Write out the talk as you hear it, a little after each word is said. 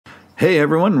Hey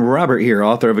everyone, Robert here,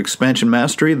 author of Expansion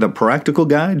Mastery, the practical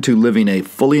guide to living a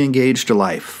fully engaged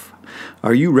life.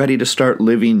 Are you ready to start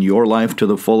living your life to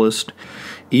the fullest,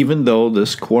 even though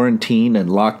this quarantine and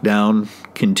lockdown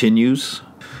continues?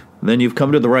 Then you've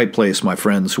come to the right place, my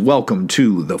friends. Welcome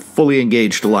to the Fully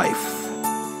Engaged Life.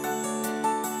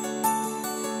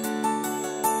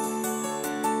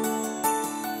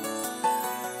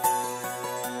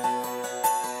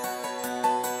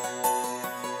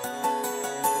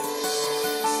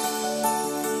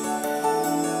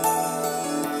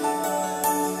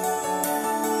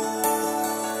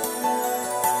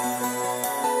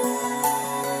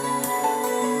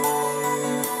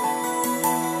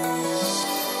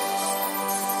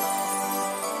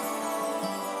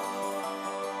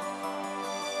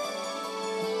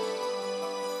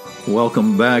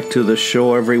 Welcome back to the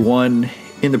show, everyone.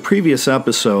 In the previous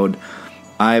episode,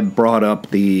 I brought up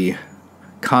the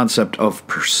concept of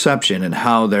perception and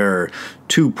how there are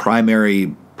two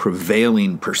primary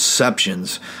prevailing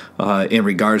perceptions in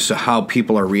regards to how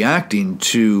people are reacting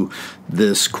to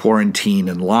this quarantine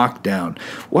and lockdown.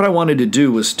 What I wanted to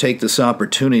do was take this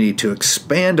opportunity to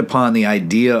expand upon the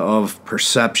idea of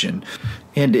perception.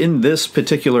 And in this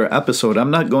particular episode,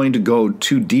 I'm not going to go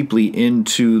too deeply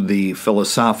into the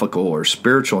philosophical or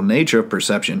spiritual nature of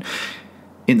perception.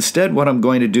 Instead, what I'm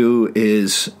going to do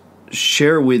is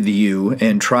share with you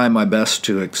and try my best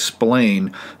to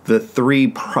explain the three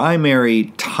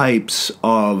primary types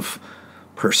of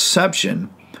perception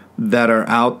that are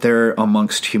out there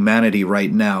amongst humanity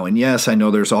right now. And yes, I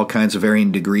know there's all kinds of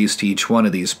varying degrees to each one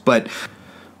of these, but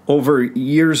over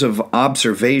years of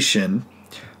observation,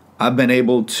 I've been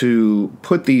able to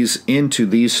put these into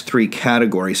these three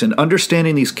categories, and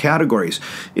understanding these categories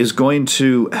is going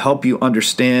to help you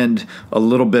understand a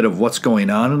little bit of what's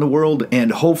going on in the world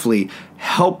and hopefully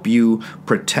help you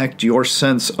protect your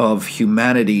sense of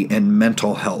humanity and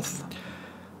mental health.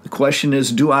 The question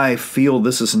is, do I feel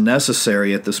this is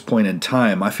necessary at this point in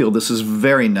time? I feel this is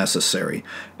very necessary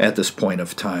at this point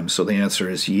of time. So the answer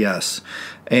is yes.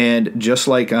 And just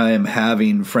like I am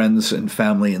having friends and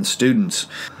family and students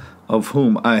of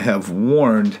whom I have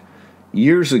warned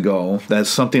years ago that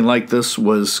something like this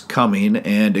was coming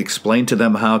and explained to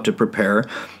them how to prepare.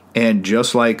 And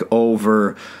just like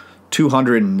over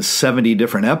 270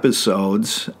 different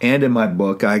episodes, and in my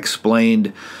book, I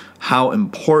explained how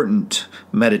important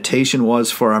meditation was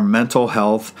for our mental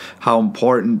health, how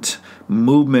important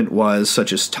movement was,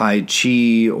 such as Tai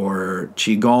Chi or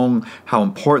Qigong, how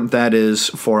important that is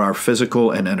for our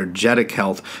physical and energetic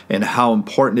health, and how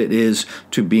important it is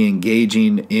to be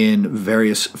engaging in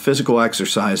various physical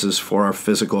exercises for our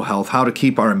physical health, how to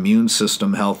keep our immune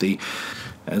system healthy,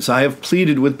 as I have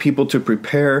pleaded with people to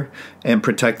prepare and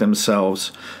protect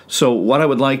themselves. So what I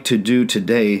would like to do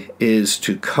today is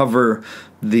to cover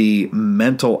the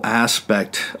mental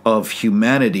aspect of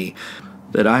humanity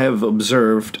that I have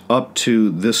observed up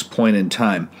to this point in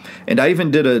time. And I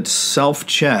even did a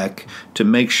self-check to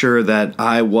make sure that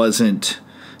I wasn't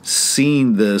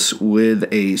seeing this with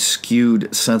a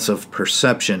skewed sense of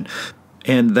perception,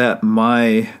 and that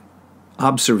my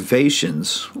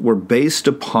observations were based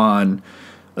upon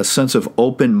a sense of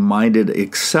open-minded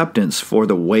acceptance for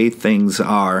the way things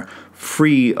are,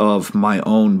 free of my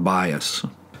own bias.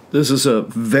 This is a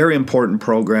very important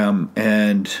program,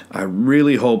 and I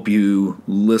really hope you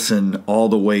listen all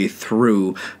the way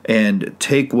through and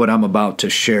take what I'm about to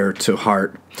share to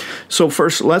heart. So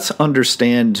first, let's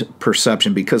understand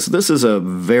perception, because this is a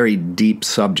very deep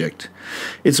subject.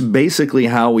 It's basically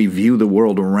how we view the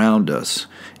world around us.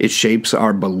 It shapes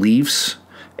our beliefs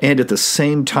and at the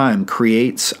same time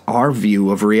creates our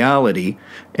view of reality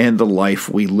and the life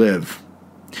we live.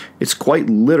 It's quite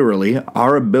literally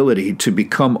our ability to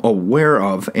become aware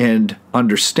of and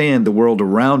understand the world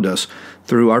around us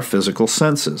through our physical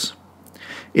senses.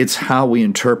 It's how we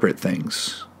interpret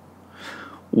things.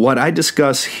 What I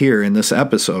discuss here in this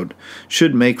episode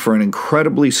should make for an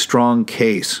incredibly strong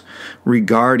case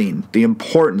regarding the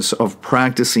importance of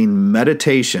practicing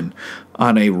meditation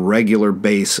on a regular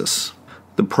basis.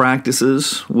 The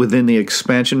practices within the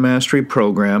Expansion Mastery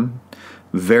program,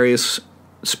 various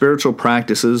spiritual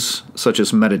practices such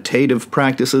as meditative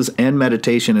practices and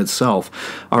meditation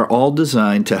itself are all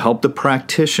designed to help the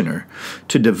practitioner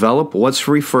to develop what's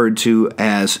referred to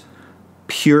as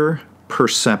pure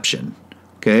perception.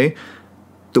 Okay?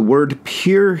 The word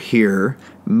pure here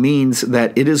means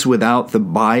that it is without the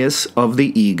bias of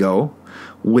the ego,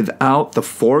 without the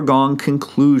foregone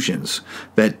conclusions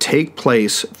that take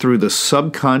place through the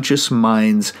subconscious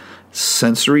mind's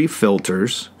sensory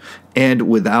filters, and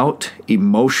without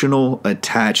emotional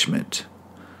attachment.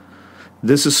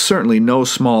 This is certainly no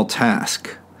small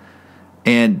task.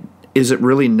 And is it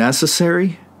really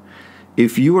necessary?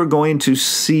 If you are going to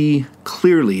see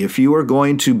clearly, if you are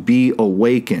going to be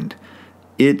awakened,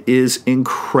 it is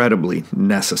incredibly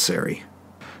necessary.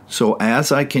 So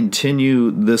as I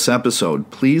continue this episode,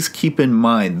 please keep in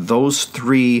mind those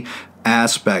three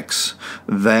aspects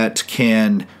that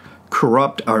can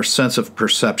corrupt our sense of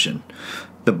perception.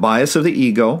 The bias of the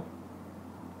ego,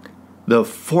 the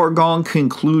foregone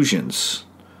conclusions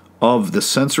of the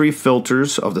sensory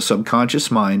filters of the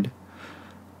subconscious mind,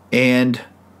 and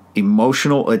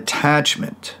emotional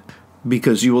attachment,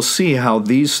 because you will see how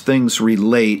these things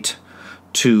relate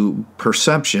to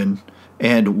perception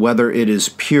and whether it is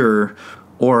pure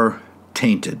or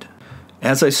tainted.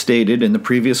 As I stated in the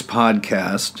previous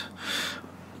podcast,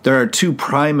 there are two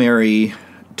primary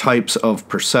types of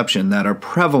perception that are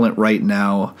prevalent right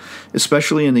now,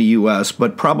 especially in the U.S.,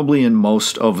 but probably in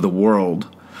most of the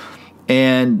world.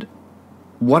 And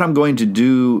what I'm going to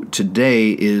do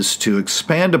today is to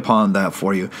expand upon that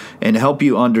for you and help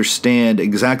you understand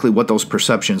exactly what those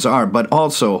perceptions are, but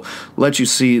also let you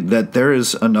see that there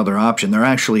is another option. There are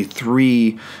actually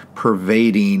three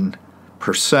pervading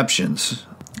perceptions.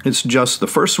 It's just the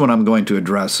first one I'm going to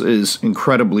address is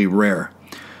incredibly rare.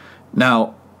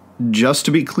 Now, just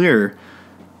to be clear,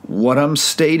 what I'm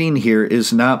stating here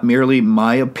is not merely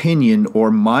my opinion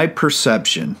or my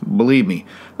perception. Believe me,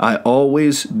 I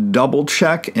always double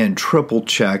check and triple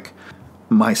check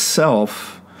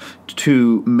myself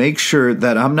to make sure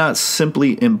that I'm not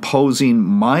simply imposing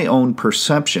my own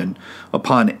perception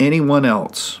upon anyone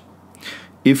else.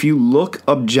 If you look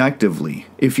objectively,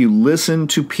 if you listen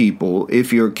to people,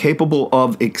 if you're capable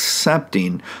of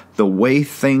accepting the way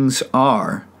things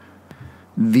are,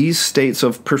 these states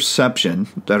of perception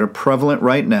that are prevalent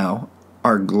right now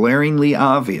are glaringly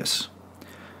obvious.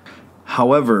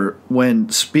 However, when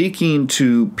speaking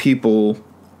to people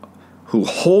who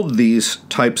hold these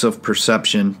types of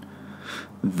perception,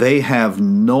 they have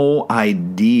no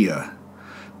idea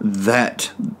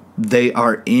that they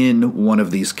are in one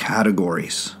of these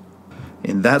categories.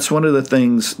 And that's one of the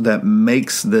things that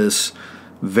makes this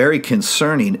very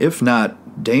concerning, if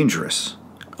not dangerous.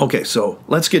 Okay, so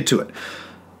let's get to it.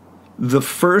 The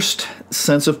first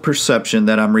sense of perception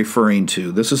that I'm referring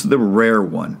to, this is the rare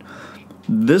one.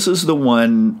 This is the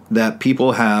one that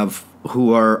people have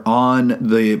who are on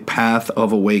the path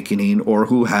of awakening or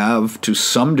who have, to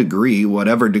some degree,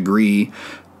 whatever degree,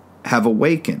 have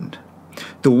awakened.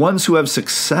 The ones who have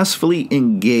successfully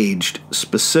engaged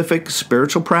specific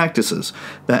spiritual practices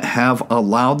that have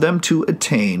allowed them to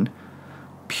attain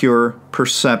pure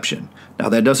perception. Now,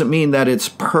 that doesn't mean that it's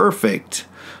perfect.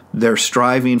 They're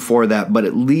striving for that, but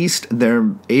at least they're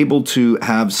able to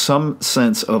have some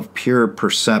sense of pure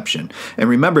perception. And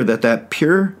remember that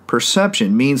pure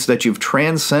perception means that you've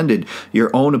transcended your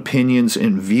own opinions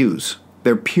and views.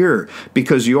 They're pure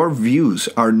because your views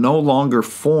are no longer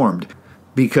formed,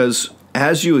 because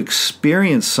as you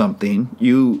experience something,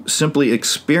 you simply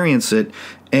experience it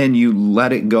and you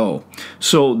let it go.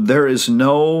 So there is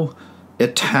no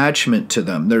attachment to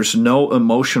them. There's no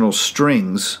emotional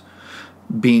strings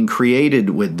being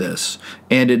created with this,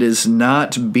 and it is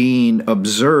not being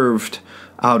observed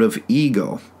out of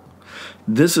ego.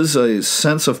 This is a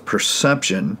sense of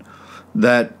perception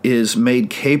that is made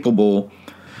capable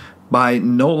by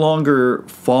no longer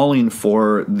falling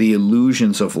for the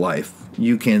illusions of life.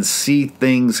 You can see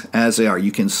things as they are.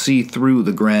 You can see through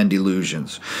the grand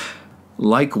illusions.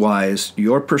 Likewise,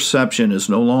 your perception is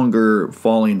no longer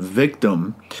falling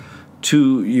victim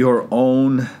to your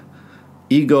own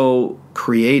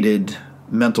ego-created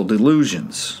mental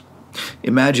delusions.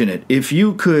 Imagine it. If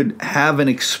you could have an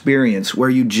experience where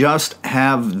you just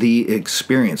have the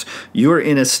experience, you're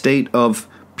in a state of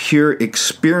pure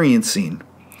experiencing.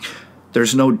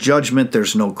 There's no judgment,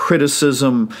 there's no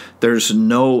criticism, there's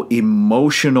no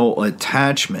emotional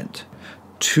attachment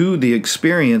to the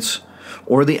experience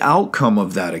or the outcome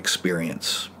of that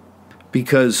experience.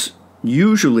 Because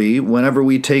usually, whenever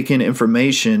we take in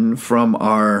information from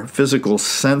our physical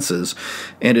senses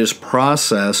and is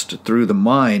processed through the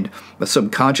mind, the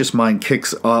subconscious mind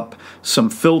kicks up some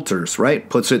filters, right?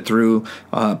 Puts it through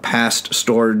past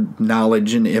stored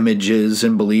knowledge and images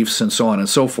and beliefs and so on and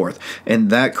so forth. And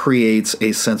that creates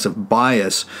a sense of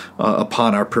bias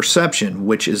upon our perception,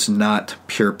 which is not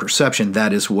pure perception.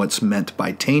 That is what's meant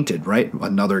by tainted, right?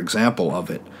 Another example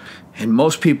of it. And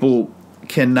most people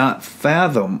cannot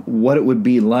fathom what it would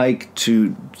be like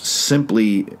to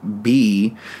simply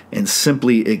be and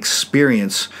simply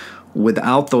experience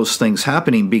without those things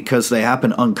happening, because they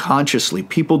happen unconsciously.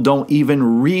 People don't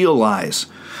even realize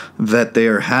that they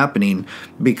are happening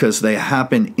because they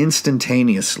happen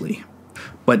instantaneously.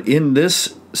 But in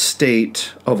this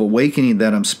state of awakening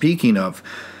that I'm speaking of,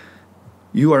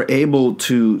 you are able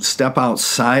to step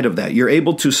outside of that. You're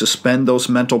able to suspend those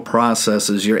mental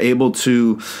processes. You're able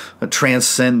to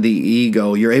transcend the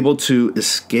ego. You're able to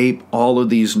escape all of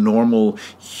these normal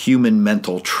human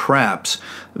mental traps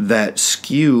that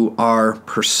skew our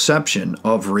perception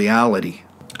of reality.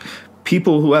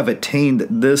 People who have attained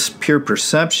this pure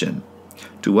perception,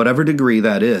 to whatever degree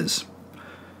that is,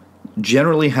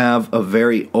 generally have a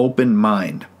very open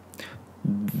mind.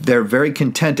 They're very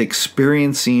content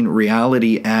experiencing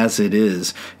reality as it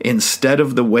is instead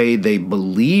of the way they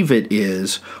believe it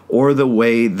is or the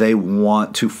way they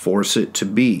want to force it to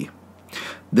be.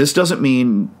 This doesn't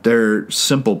mean they're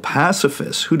simple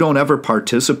pacifists who don't ever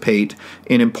participate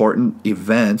in important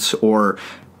events or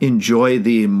enjoy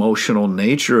the emotional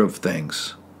nature of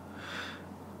things.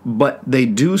 But they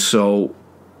do so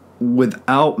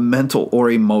without mental or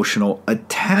emotional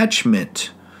attachment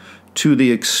to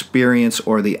the experience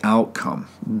or the outcome.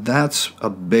 That's a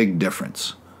big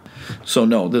difference. So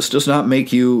no, this does not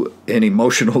make you an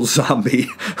emotional zombie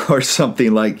or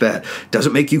something like that.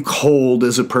 Doesn't make you cold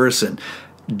as a person.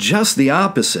 Just the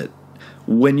opposite.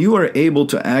 When you are able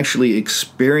to actually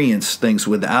experience things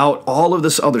without all of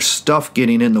this other stuff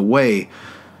getting in the way,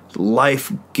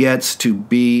 life gets to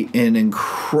be an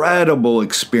incredible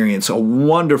experience, a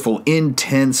wonderful,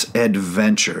 intense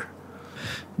adventure.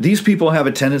 These people have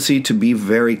a tendency to be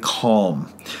very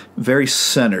calm, very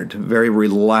centered, very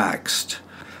relaxed.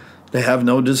 They have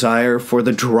no desire for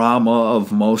the drama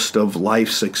of most of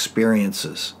life's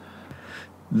experiences.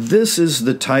 This is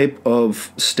the type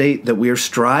of state that we are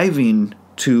striving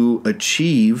to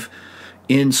achieve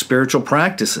in spiritual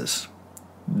practices.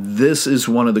 This is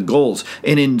one of the goals.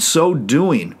 And in so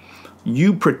doing,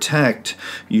 you protect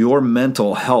your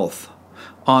mental health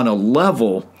on a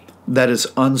level that is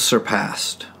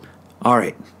unsurpassed. All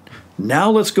right, now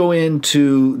let's go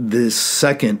into this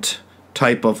second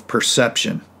type of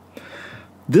perception.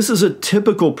 This is a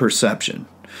typical perception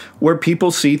where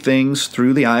people see things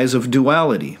through the eyes of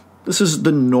duality. This is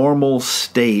the normal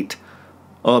state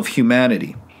of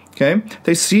humanity. Okay?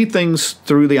 They see things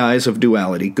through the eyes of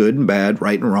duality, good and bad,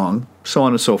 right and wrong, so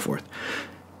on and so forth.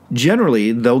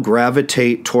 Generally, they'll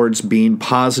gravitate towards being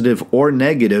positive or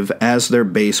negative as their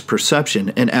base perception.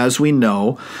 And as we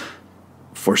know,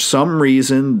 for some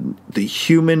reason, the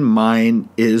human mind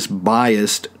is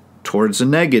biased towards the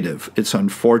negative. It's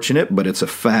unfortunate, but it's a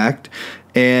fact.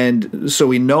 And so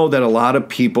we know that a lot of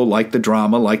people like the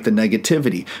drama, like the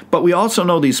negativity. But we also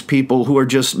know these people who are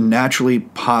just naturally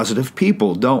positive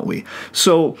people, don't we?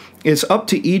 So it's up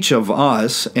to each of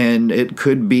us, and it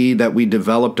could be that we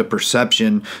developed a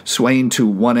perception swaying to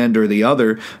one end or the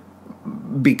other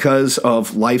because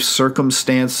of life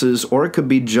circumstances, or it could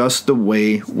be just the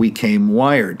way we came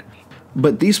wired.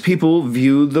 But these people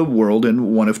view the world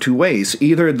in one of two ways.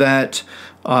 Either that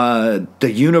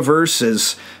the universe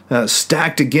is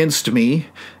stacked against me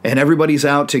and everybody's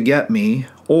out to get me,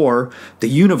 or the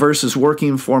universe is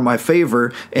working for my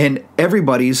favor and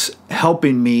everybody's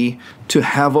helping me to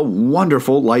have a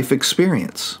wonderful life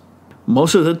experience.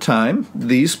 Most of the time,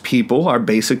 these people are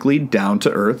basically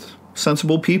down-to-earth,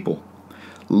 sensible people,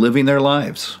 living their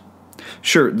lives.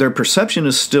 Sure, their perception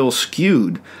is still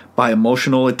skewed by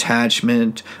emotional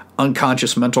attachment,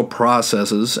 unconscious mental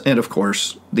processes, and of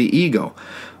course, the ego.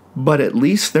 But at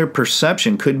least their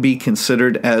perception could be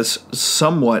considered as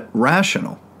somewhat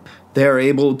rational. They are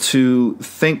able to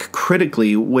think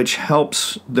critically, which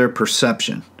helps their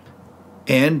perception.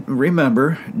 And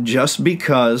remember, just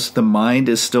because the mind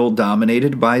is still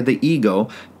dominated by the ego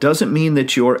doesn't mean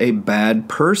that you're a bad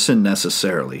person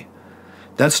necessarily.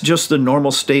 That's just the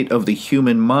normal state of the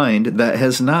human mind that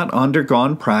has not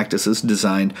undergone practices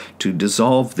designed to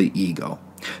dissolve the ego.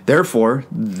 Therefore,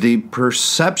 the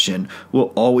perception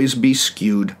will always be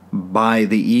skewed by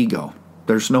the ego.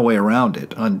 There's no way around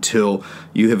it until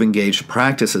you have engaged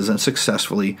practices and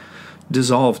successfully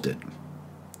dissolved it.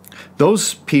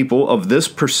 Those people of this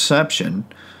perception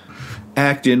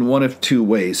act in one of two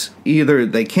ways. Either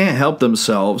they can't help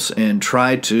themselves and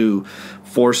try to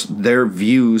force their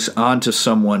views onto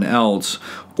someone else,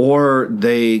 or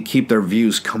they keep their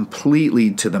views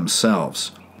completely to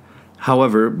themselves.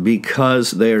 However,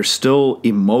 because they are still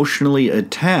emotionally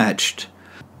attached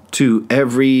to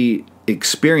every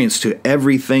experience, to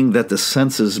everything that the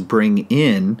senses bring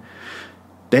in,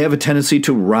 they have a tendency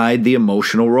to ride the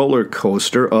emotional roller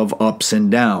coaster of ups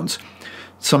and downs,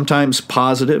 sometimes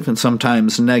positive and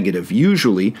sometimes negative,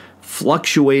 usually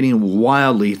fluctuating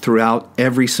wildly throughout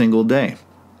every single day.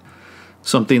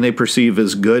 Something they perceive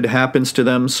as good happens to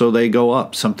them, so they go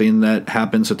up. Something that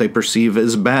happens that they perceive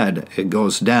as bad, it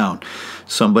goes down.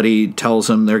 Somebody tells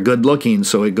them they're good looking,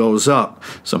 so it goes up.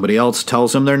 Somebody else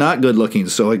tells them they're not good looking,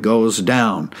 so it goes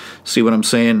down. See what I'm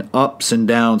saying? Ups and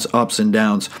downs, ups and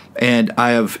downs. And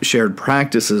I have shared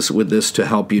practices with this to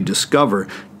help you discover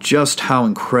just how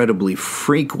incredibly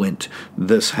frequent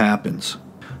this happens.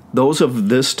 Those of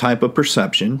this type of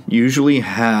perception usually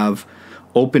have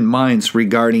open minds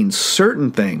regarding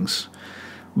certain things,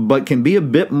 but can be a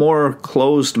bit more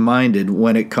closed-minded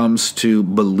when it comes to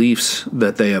beliefs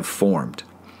that they have formed.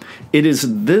 It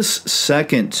is this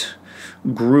second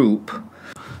group,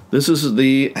 this is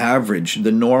the average,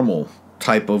 the normal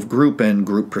type of group and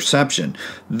group perception.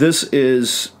 This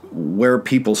is where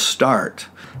people start.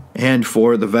 And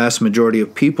for the vast majority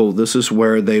of people, this is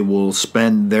where they will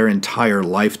spend their entire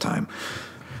lifetime,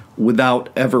 without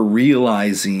ever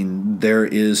realizing there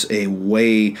is a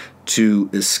way to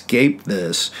escape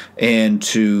this and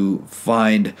to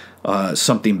find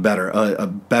something better, a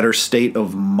better state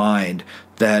of mind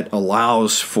that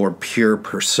allows for pure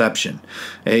perception.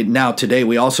 Now, today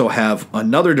we also have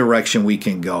another direction we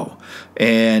can go,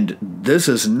 and this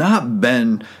has not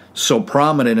been so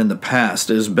prominent in the past.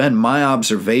 It has been my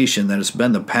observation that it's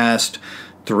been the past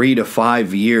 3 to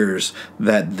 5 years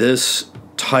that this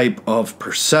type of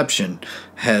perception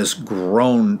has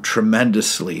grown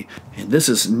tremendously. And this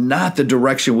is not the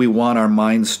direction we want our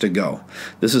minds to go.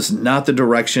 This is not the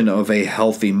direction of a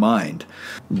healthy mind.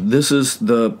 This is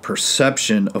the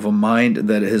perception of a mind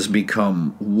that has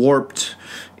become warped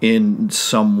in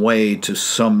some way to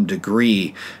some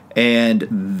degree. And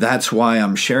that's why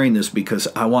I'm sharing this, because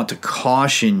I want to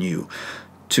caution you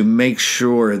to make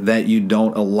sure that you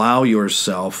don't allow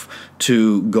yourself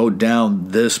to go down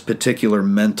this particular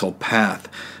mental path.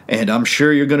 And I'm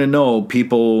sure you're going to know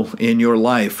people in your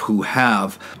life who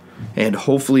have, and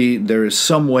hopefully there is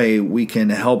some way we can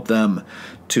help them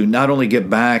to not only get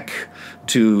back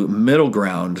to middle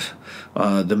ground,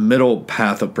 the middle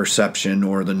path of perception,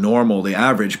 or the normal, the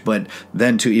average, but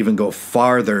then to even go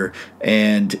farther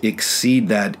and exceed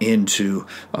that into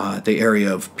the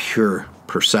area of pure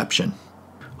perception.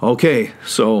 Okay,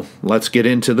 so let's get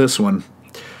into this one.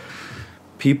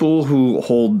 People who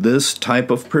hold this type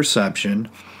of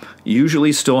perception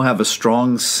usually still have a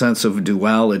strong sense of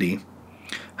duality.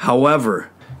 However,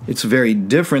 it's very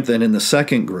different than in the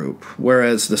second group,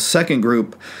 whereas the second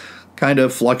group kind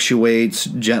of fluctuates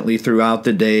gently throughout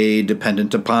the day,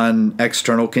 dependent upon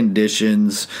external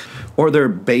conditions or their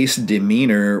base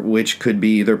demeanor, which could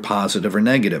be either positive or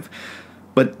negative.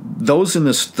 But those in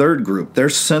this third group, their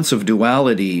sense of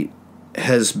duality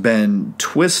has been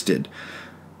twisted.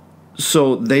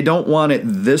 So they don't want it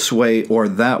this way or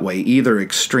that way, either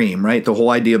extreme, right? The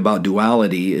whole idea about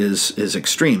duality is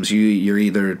extremes. You're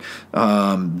either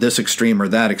this extreme or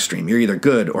that extreme. You're either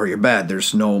good or you're bad.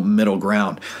 There's no middle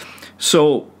ground.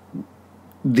 So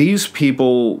these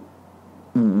people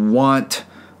want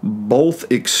both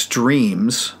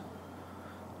extremes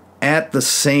at the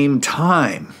same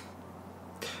time.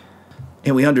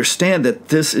 And we understand that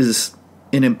this is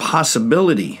an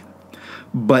impossibility,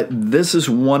 but this is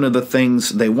one of the things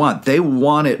they want. They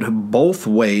want it both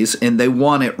ways, and they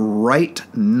want it right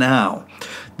now.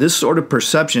 This sort of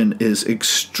perception is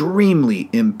extremely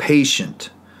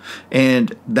impatient.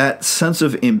 And that sense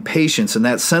of impatience and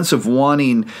that sense of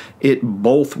wanting it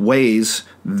both ways,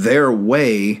 their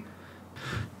way,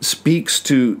 speaks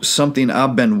to something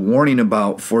I've been warning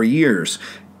about for years.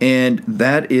 And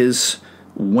that is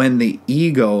when the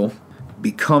ego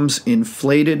becomes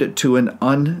inflated to an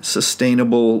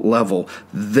unsustainable level.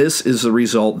 This is the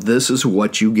result. This is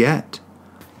what you get.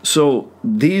 So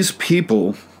these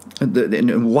people,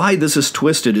 and why this is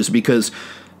twisted is because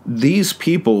these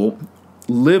people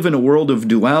live in a world of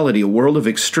duality, a world of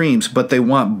extremes, but they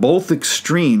want both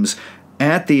extremes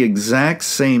at the exact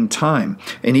same time.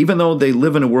 And even though they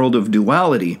live in a world of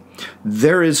duality,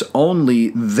 there is only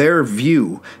their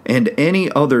view, and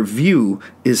any other view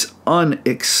is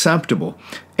unacceptable.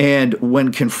 And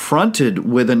when confronted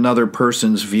with another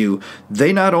person's view,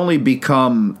 they not only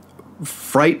become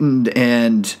frightened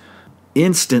and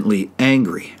instantly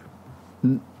angry.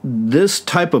 This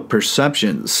type of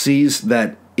perception sees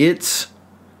that its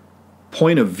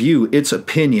point of view, its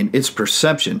opinion, its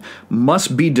perception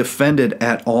must be defended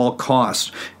at all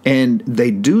costs. And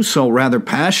they do so rather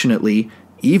passionately,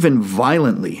 even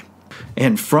violently.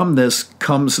 And from this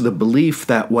comes the belief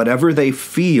that whatever they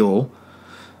feel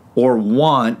or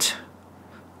want,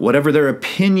 whatever their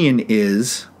opinion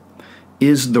is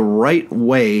the right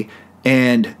way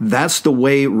And that's the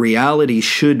way reality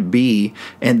should be,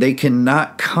 and they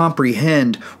cannot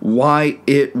comprehend why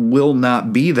it will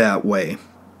not be that way.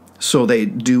 So they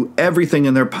do everything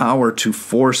in their power to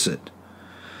force it.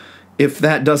 If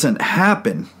that doesn't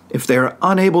happen, if they're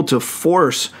unable to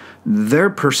force their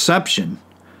perception,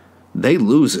 they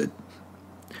lose it.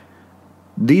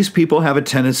 These people have a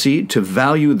tendency to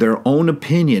value their own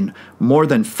opinion more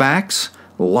than facts,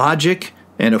 logic,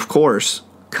 and of course,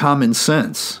 common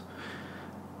sense.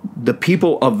 The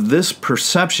people of this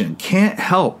perception can't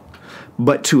help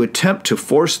but to attempt to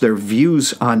force their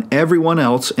views on everyone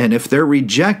else, and if they're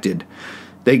rejected,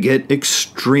 they get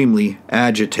extremely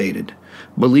agitated,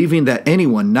 believing that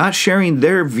anyone not sharing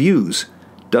their views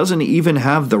doesn't even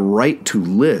have the right to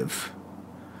live.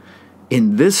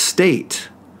 In this state,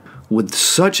 with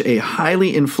such a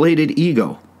highly inflated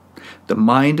ego, the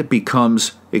mind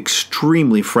becomes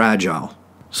extremely fragile.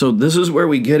 So this is where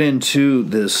we get into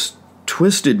this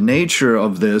twisted nature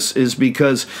of this, is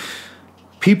because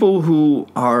people who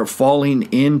are falling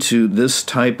into this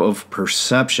type of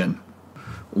perception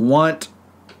want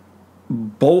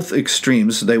both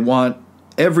extremes. They want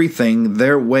everything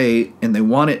their way, and they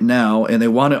want it now, and they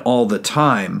want it all the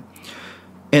time.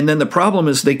 And then the problem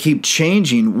is they keep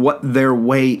changing what their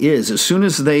way is. As soon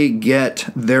as they get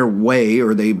their way,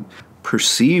 or they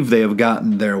perceive they have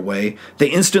gotten their way, they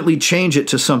instantly change it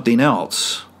to something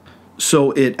else.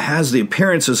 So it has the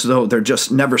appearance as though they're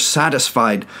just never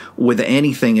satisfied with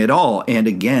anything at all. And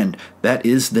again, that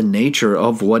is the nature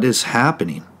of what is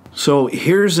happening. So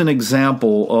here's an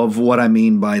example of what I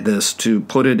mean by this, to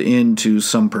put it into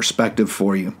some perspective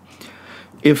for you.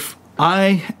 If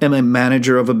I am a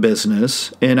manager of a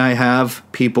business and I have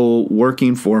people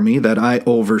working for me that I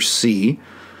oversee,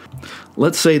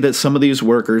 let's say that some of these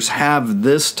workers have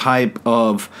this type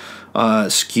of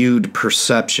skewed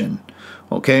perception.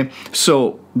 Okay,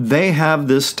 so they have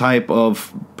this type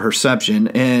of perception,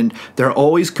 and they're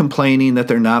always complaining that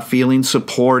they're not feeling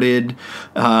supported,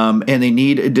 and they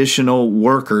need additional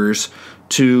workers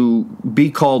to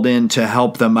be called in to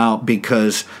help them out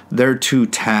because they're too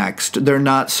taxed, they're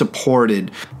not supported,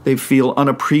 they feel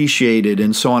unappreciated,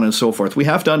 and so on and so forth. We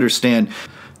have to understand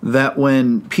that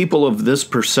when people of this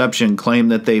perception claim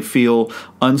that they feel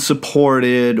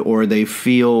unsupported or they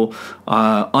feel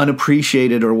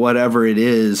unappreciated or whatever it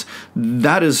is,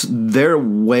 that is their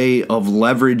way of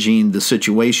leveraging the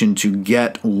situation to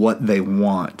get what they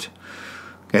want.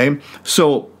 Okay?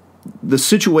 So the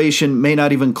situation may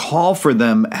not even call for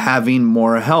them having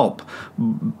more help,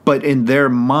 but in their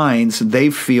minds, they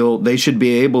feel they should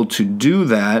be able to do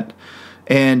that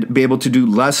and be able to do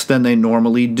less than they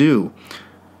normally do.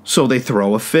 So they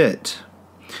throw a fit.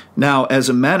 Now, as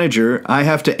a manager, I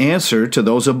have to answer to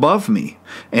those above me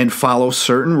and follow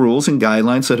certain rules and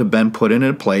guidelines that have been put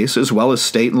into place, as well as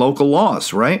state and local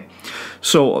laws, right?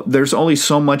 So there's only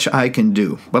so much I can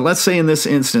do. But let's say in this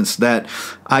instance that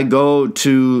I go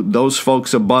to those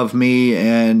folks above me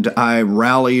and I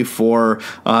rally for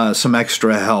some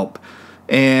extra help.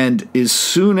 And as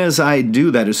soon as I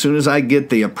do that, as soon as I get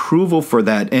the approval for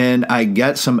that and I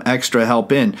get some extra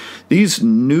help in, these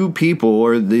new people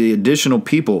or the additional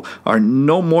people are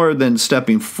no more than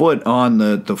stepping foot on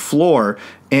the floor.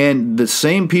 And the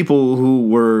same people who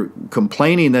were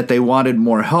complaining that they wanted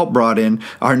more help brought in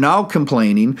are now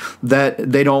complaining that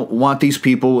they don't want these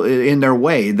people in their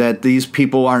way, that these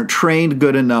people aren't trained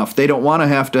good enough. They don't want to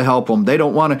have to help them. They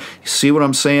don't want to, see what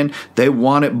I'm saying? They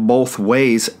want it both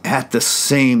ways at the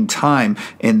same time.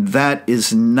 And that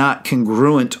is not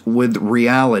congruent with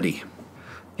reality.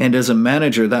 And as a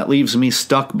manager, that leaves me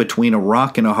stuck between a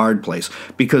rock and a hard place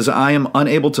because I am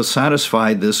unable to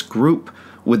satisfy this group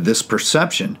with this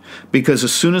perception, because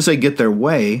as soon as they get their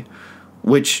way,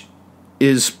 which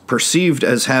is perceived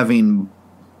as having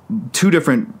two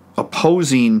different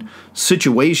opposing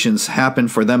situations happen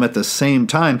for them at the same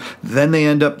time, then they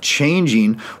end up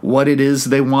changing what it is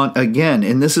they want again.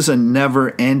 And this is a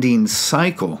never-ending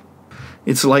cycle.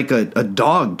 It's like a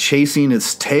dog chasing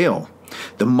its tail.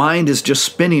 The mind is just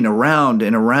spinning around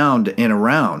and around and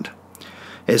around.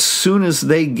 As soon as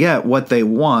they get what they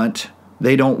want,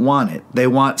 they don't want it. They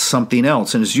want something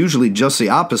else. And it's usually just the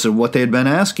opposite of what they had been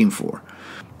asking for.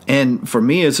 And for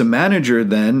me as a manager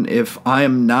then, if I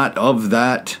am not of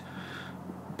that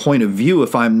point of view,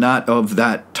 if I'm not of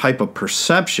that type of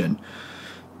perception,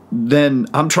 then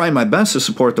I'm trying my best to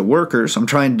support the workers. I'm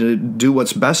trying to do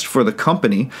what's best for the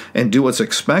company and do what's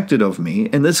expected of me.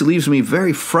 And this leaves me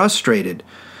very frustrated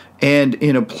and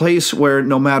in a place where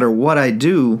no matter what I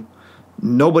do,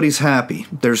 nobody's happy.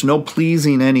 There's no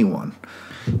pleasing anyone.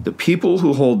 The people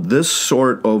who hold this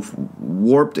sort of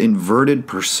warped, inverted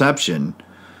perception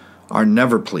are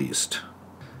never pleased.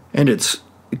 And it's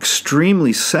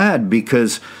extremely sad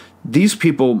because these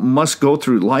people must go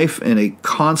through life in a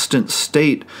constant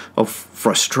state of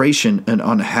frustration and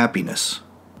unhappiness.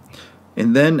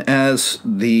 And then as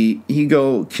the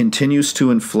ego continues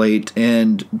to inflate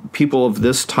and people of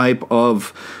this type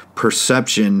of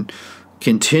perception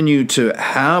continue to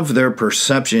have their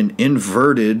perception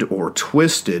inverted or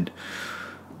twisted,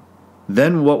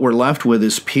 then what we're left with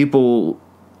is people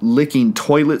licking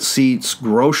toilet seats,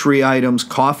 grocery items,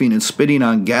 coughing and spitting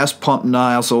on gas pump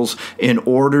nozzles in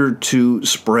order to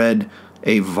spread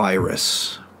a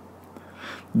virus.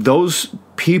 Those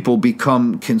people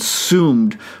become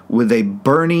consumed with a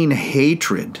burning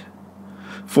hatred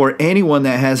for anyone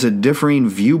that has a differing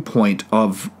viewpoint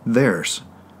of theirs,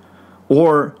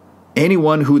 or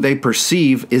anyone who they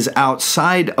perceive is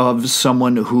outside of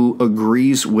someone who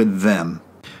agrees with them.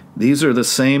 These are the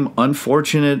same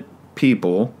unfortunate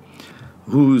people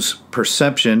whose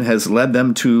perception has led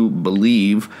them to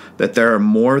believe that there are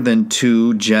more than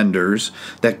two genders,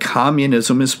 that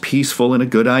communism is peaceful and a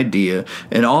good idea,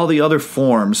 and all the other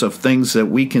forms of things that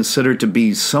we consider to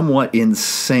be somewhat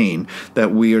insane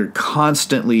that we are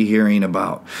constantly hearing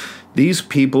about. These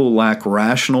people lack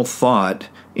rational thought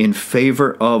in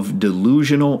favor of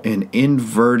delusional and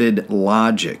inverted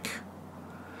logic.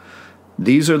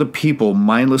 These are the people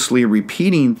mindlessly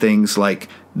repeating things like,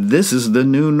 "This is the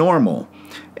new normal,"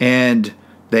 and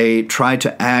they try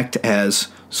to act as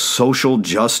social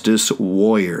justice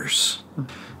warriors.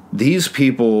 These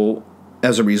people,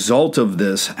 as a result of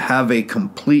this, have a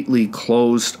completely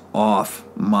closed off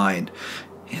mind.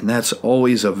 And that's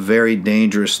always a very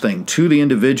dangerous thing to the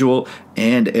individual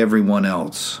and everyone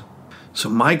else. So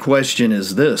my question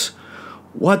is this: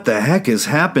 what the heck has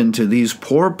happened to these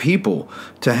poor people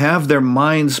to have their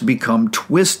minds become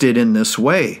twisted in this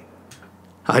way?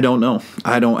 I don't know.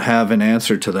 I don't have an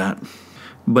answer to that.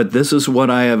 But this is what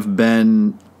I have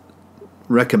been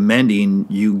recommending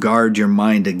you guard your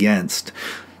mind against.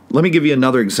 Let me give you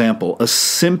another example. A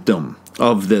symptom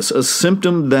of this, a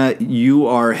symptom that you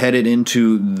are headed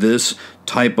into this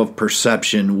type of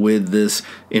perception with this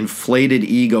inflated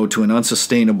ego to an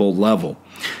unsustainable level.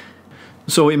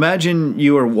 So imagine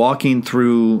you are walking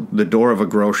through the door of a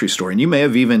grocery store, and you may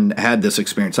have even had this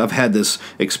experience. I've had this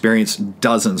experience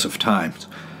dozens of times.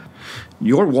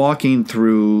 You're walking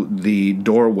through the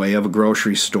doorway of a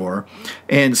grocery store,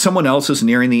 and someone else is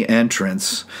nearing the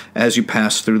entrance as you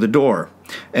pass through the door.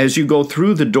 As you go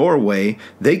through the doorway,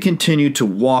 they continue to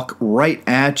walk right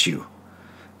at you,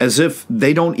 as if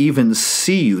they don't even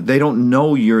see you. They don't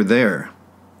know you're there.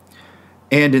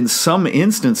 And in some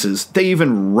instances, they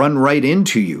even run right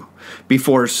into you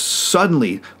before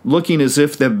suddenly looking as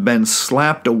if they've been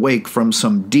slapped awake from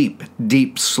some deep,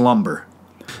 deep slumber.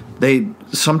 They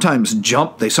sometimes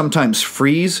jump, they sometimes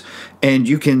freeze, and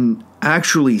you can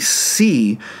actually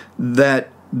see that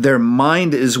their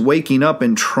mind is waking up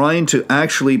and trying to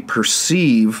actually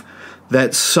perceive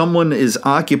that someone is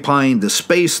occupying the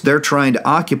space they're trying to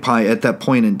occupy at that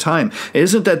point in time. It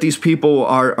isn't that these people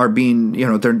are being,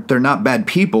 they're not bad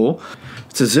people.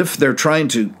 It's as if they're trying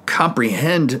to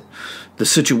comprehend the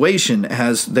situation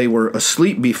as they were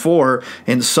asleep before,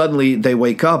 and suddenly they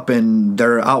wake up and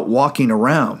they're out walking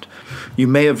around. You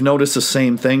may have noticed the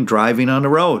same thing driving on the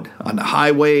road, on the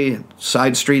highway,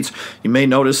 side streets. You may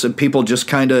notice that people just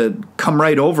kind of come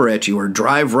right over at you or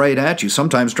drive right at you,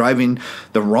 sometimes driving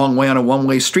the wrong way on a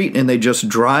one-way street, and they just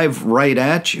drive right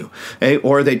at you.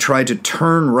 Or they try to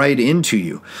turn right into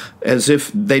you as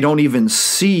if they don't even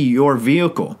see your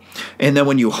vehicle. And then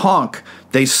when you honk,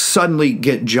 they suddenly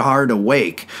get jarred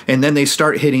awake, and then they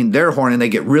start hitting their horn and they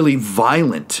get really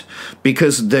violent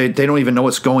because they don't even know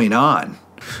what's going on.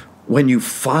 When you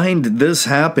find this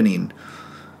happening,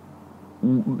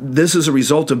 this is a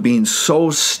result of being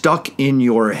so stuck in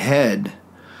your head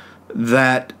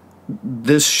that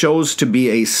this shows to be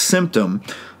a symptom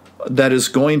that is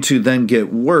going to then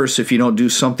get worse if you don't do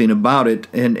something about it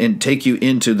and take you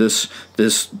into this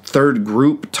third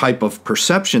group type of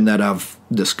perception that I've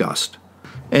discussed.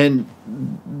 And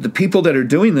the people that are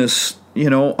doing this,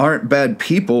 aren't bad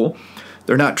people.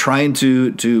 They're not trying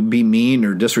to be mean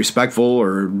or disrespectful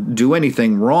or do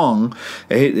anything wrong.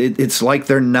 It's like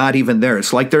they're not even there.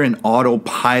 It's like they're in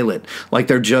autopilot, like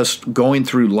they're just going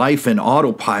through life in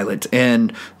autopilot,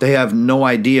 and they have no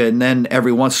idea. And then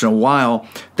every once in a while,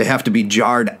 they have to be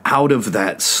jarred out of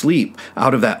that sleep,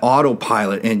 out of that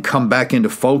autopilot, and come back into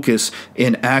focus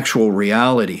in actual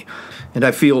reality. And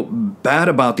I feel bad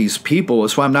about these people.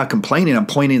 That's why I'm not complaining. I'm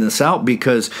pointing this out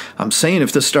because I'm saying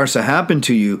if this starts to happen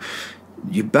to you,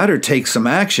 you better take some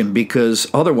action, because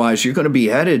otherwise you're going to be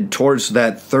headed towards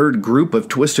that third group of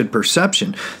twisted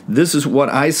perception. This is what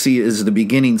I see as the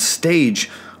beginning stage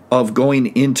of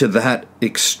going into that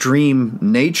extreme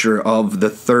nature of the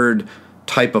third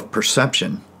type of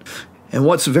perception. And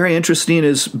what's very interesting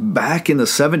is back in the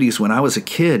 70s when I was a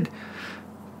kid,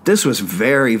 this was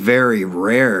very, very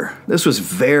rare. This was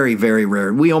very, very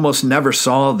rare. We almost never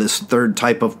saw this third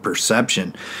type of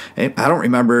perception. I don't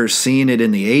remember seeing it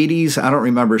in the 80s. I don't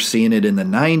remember seeing it in the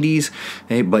 90s.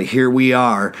 But here we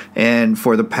are. And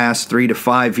for the past 3 to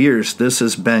 5 years, this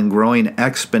has been growing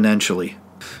exponentially.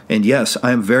 And yes,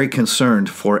 I am very concerned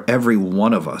for every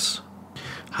one of us.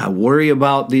 I worry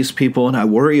about these people, and I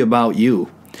worry about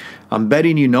you. I'm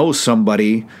betting you know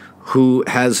somebody who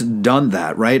has done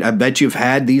that, right? I bet you've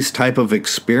had these type of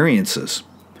experiences.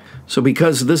 So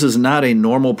because this is not a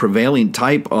normal prevailing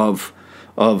type of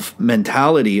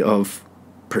mentality, of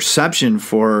perception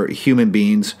for human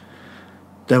beings,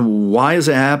 then why is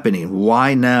it happening?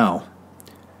 Why now?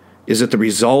 Is it the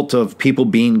result of people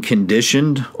being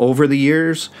conditioned over the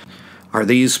years? Are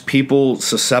these people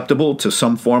susceptible to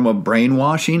some form of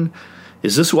brainwashing?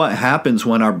 Is this what happens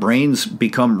when our brains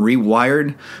become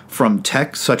rewired from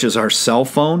tech such as our cell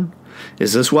phone?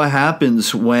 Is this what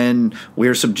happens when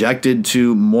we're subjected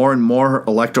to more and more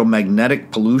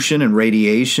electromagnetic pollution and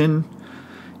radiation?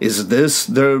 Is this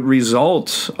the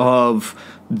result of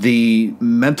the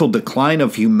mental decline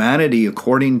of humanity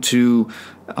according to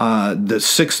the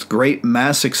sixth great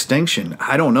mass extinction?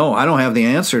 I don't know. I don't have the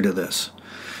answer to this.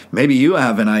 Maybe you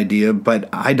have an idea, but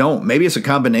I don't. Maybe it's a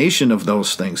combination of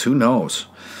those things. Who knows?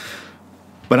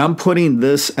 But I'm putting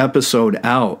this episode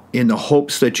out in the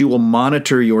hopes that you will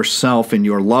monitor yourself and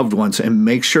your loved ones and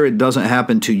make sure it doesn't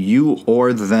happen to you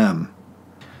or them.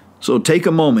 So take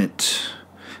a moment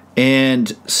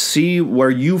and see where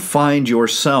you find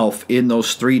yourself in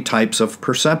those three types of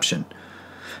perception.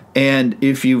 And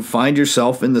if you find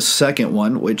yourself in the second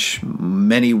one, which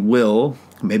many will,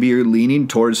 maybe you're leaning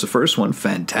towards the first one.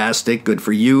 Fantastic. Good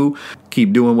for you.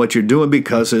 Keep doing what you're doing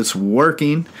because it's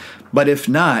working. But if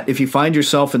not, if you find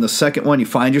yourself in the second one, you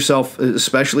find yourself,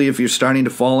 especially if you're starting to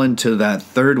fall into that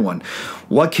third one,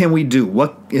 what can we do?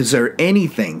 Is there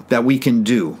anything that we can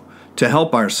do to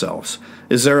help ourselves?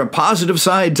 Is there a positive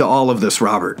side to all of this,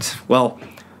 Robert? Well,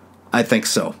 I think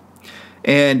so.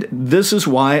 And this is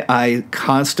why I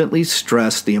constantly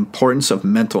stress the importance of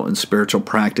mental and spiritual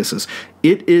practices.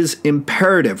 It is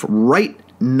imperative right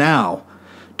now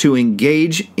to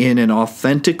engage in an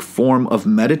authentic form of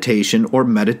meditation or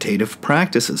meditative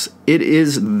practices. It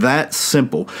is that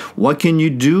simple. What can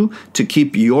you do to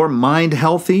keep your mind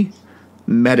healthy?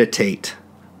 Meditate.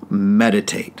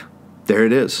 Meditate. There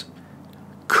it is.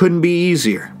 Couldn't be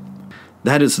easier.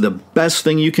 That is the best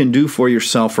thing you can do for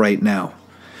yourself right now.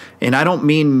 And I don't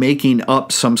mean making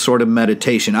up some sort of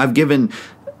meditation. I've given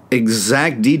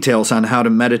exact details on how to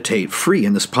meditate free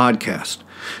in this podcast.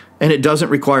 And it doesn't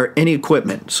require any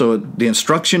equipment. So the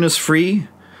instruction is free.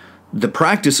 The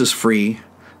practice is free.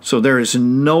 So there is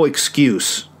no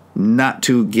excuse not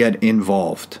to get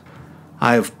involved.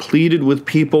 I have pleaded with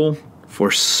people for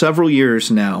several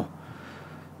years now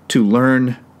to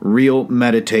learn real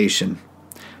meditation.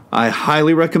 I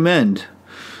highly recommend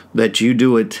that you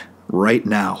do it right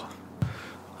now.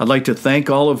 I'd like to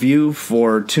thank all of you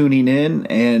for tuning in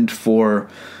and for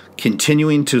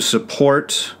continuing to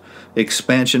support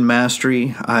Expansion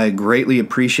Mastery. I greatly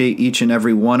appreciate each and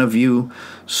every one of you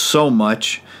so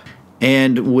much.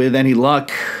 And with any luck,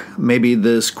 maybe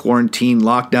this quarantine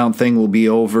lockdown thing will be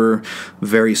over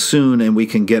very soon and we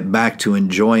can get back to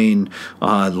enjoying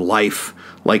life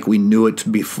like we knew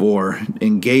it before,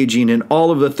 engaging in all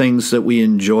of the things that we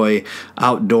enjoy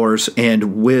outdoors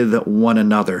and with one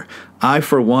another. I,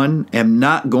 for one, am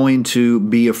not going to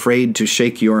be afraid to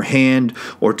shake your hand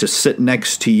or to sit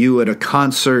next to you at a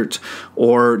concert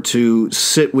or to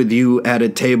sit with you at a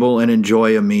table and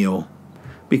enjoy a meal,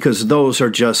 because those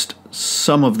are just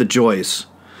some of the joys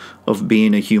of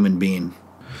being a human being.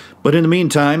 But in the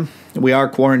meantime, we are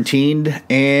quarantined,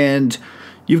 and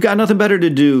you've got nothing better to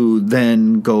do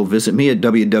than go visit me at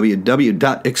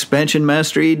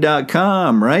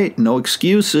www.expansionmastery.com, right? No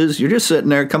excuses. You're just sitting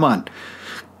there. Come on.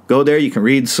 Go there. You can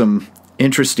read some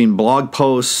interesting blog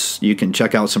posts. You can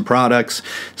check out some products,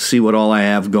 see what all I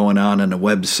have going on the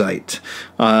website.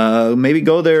 Maybe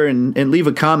go there and leave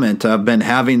a comment. I've been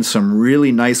having some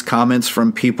really nice comments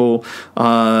from people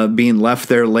being left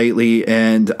there lately,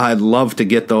 and I'd love to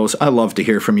get those. I love to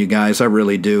hear from you guys. I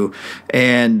really do.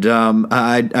 And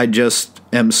I just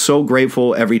am so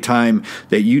grateful every time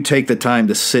that you take the time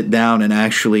to sit down and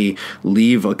actually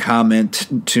leave a comment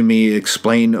to me,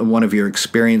 explain one of your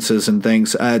experiences and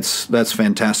things. That's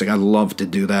fantastic. I love to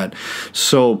do that.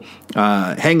 So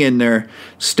hang in there.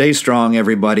 Stay strong,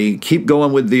 everybody. Keep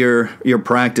going with your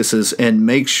practices, and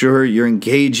make sure you're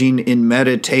engaging in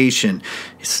meditation.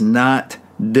 It's not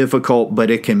difficult, but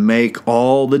it can make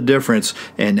all the difference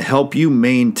and help you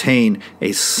maintain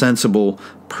a sensible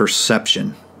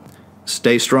perception.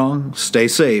 Stay strong, stay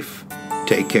safe,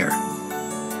 take care.